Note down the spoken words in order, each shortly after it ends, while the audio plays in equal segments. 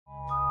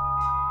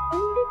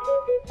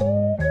Hi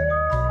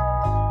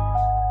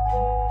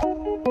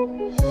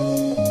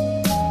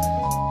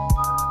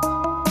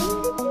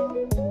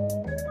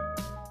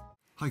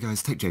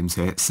guys, Tech James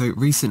here. So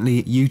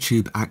recently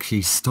YouTube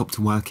actually stopped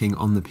working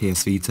on the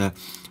PS Vita,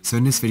 so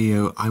in this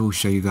video I will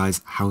show you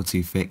guys how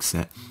to fix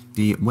it.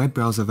 The web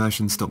browser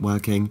version stopped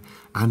working,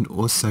 and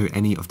also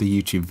any of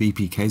the YouTube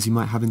VPKs you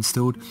might have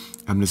installed,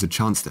 there's a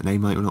chance that they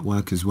might not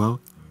work as well.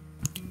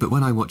 But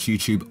when I watch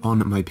YouTube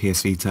on my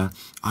PS Vita,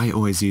 I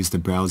always use the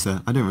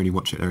browser. I don't really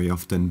watch it very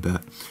often,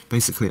 but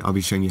basically I'll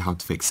be showing you how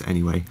to fix it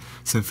anyway.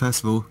 So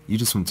first of all, you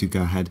just want to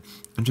go ahead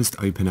and just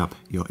open up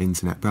your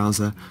internet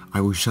browser.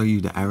 I will show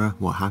you the error,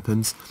 what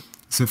happens.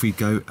 So if we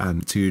go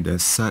to the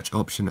search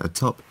option at the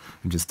top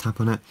and just tap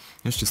on it,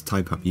 let's just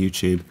type up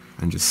YouTube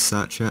and just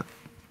search it.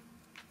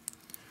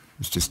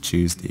 Let's just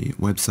choose the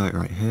website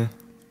right here.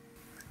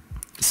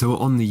 So we're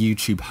on the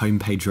YouTube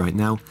homepage right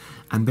now,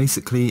 and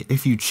basically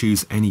if you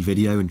choose any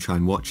video and try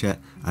and watch it,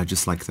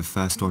 just like the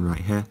first one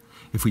right here,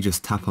 if we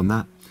just tap on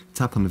that,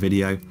 tap on the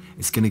video,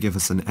 it's going to give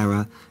us an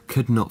error,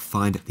 could not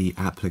find the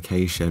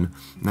application.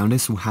 Now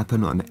this will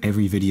happen on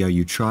every video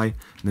you try,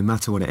 no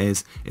matter what it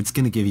is, it's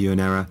going to give you an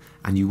error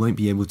and you won't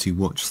be able to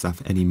watch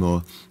stuff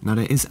anymore. Now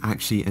there is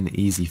actually an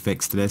easy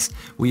fix to this.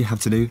 All you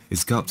have to do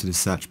is go up to the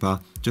search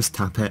bar, just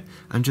tap it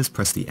and just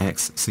press the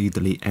X so you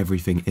delete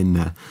everything in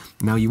there.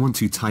 Now you want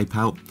to type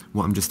out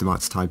what I'm just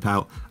about to type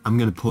out. I'm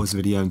going to pause the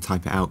video and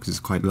type it out because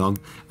it's quite long,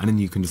 and then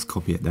you can just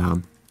copy it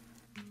down.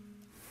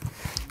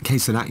 Okay,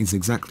 so that is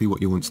exactly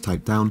what you want to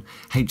type down: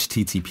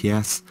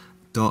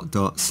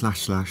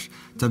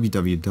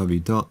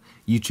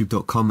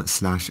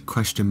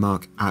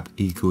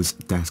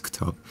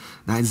 https://www.youtube.com/?app=desktop.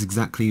 That is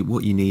exactly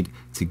what you need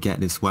to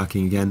get this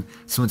working again.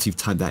 So once you've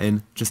typed that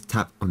in, just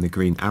tap on the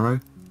green arrow.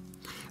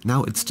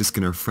 Now it's just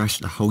going to refresh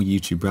the whole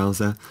YouTube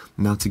browser.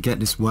 Now to get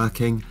this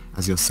working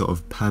as your sort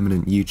of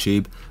permanent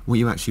YouTube, what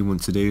you actually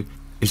want to do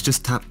is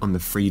just tap on the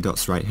three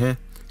dots right here,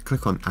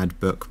 click on add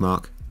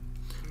bookmark.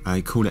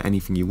 Call it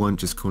anything you want,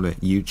 just call it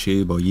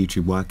YouTube or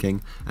YouTube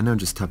working, and now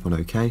just tap on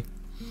OK.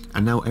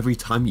 And now every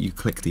time you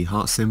click the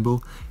heart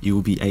symbol, you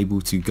will be able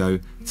to go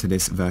to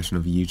this version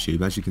of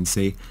YouTube. As you can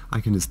see,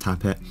 I can just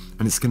tap it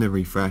and it's going to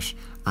refresh,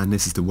 and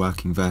this is the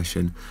working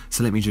version.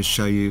 So let me just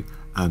show you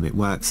it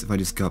works. If I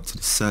just go up to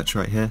the search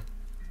right here,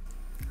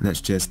 let's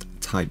just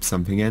type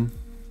something in.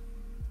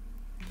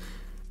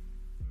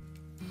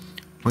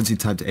 Once you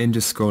typed it in,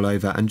 just scroll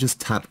over and just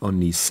tap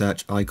on the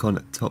search icon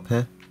at the top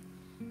here.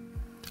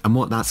 And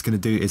what that's going to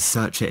do is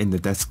search it in the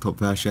desktop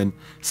version.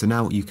 So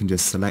now you can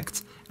just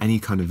select any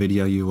kind of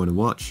video you want to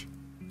watch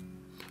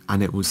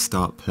and it will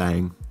start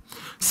playing.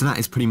 So that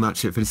is pretty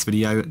much it for this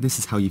video. This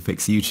is how you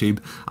fix YouTube.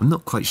 I'm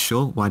not quite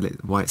sure why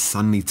it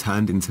suddenly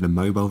turned into the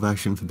mobile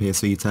version for PS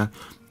Vita.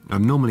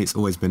 Normally it's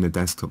always been the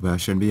desktop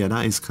version, but yeah,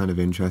 that is kind of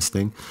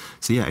interesting.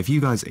 So yeah, if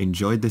you guys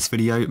enjoyed this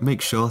video,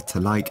 make sure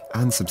to like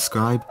and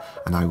subscribe,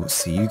 and I will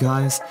see you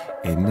guys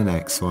in the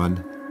next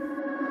one.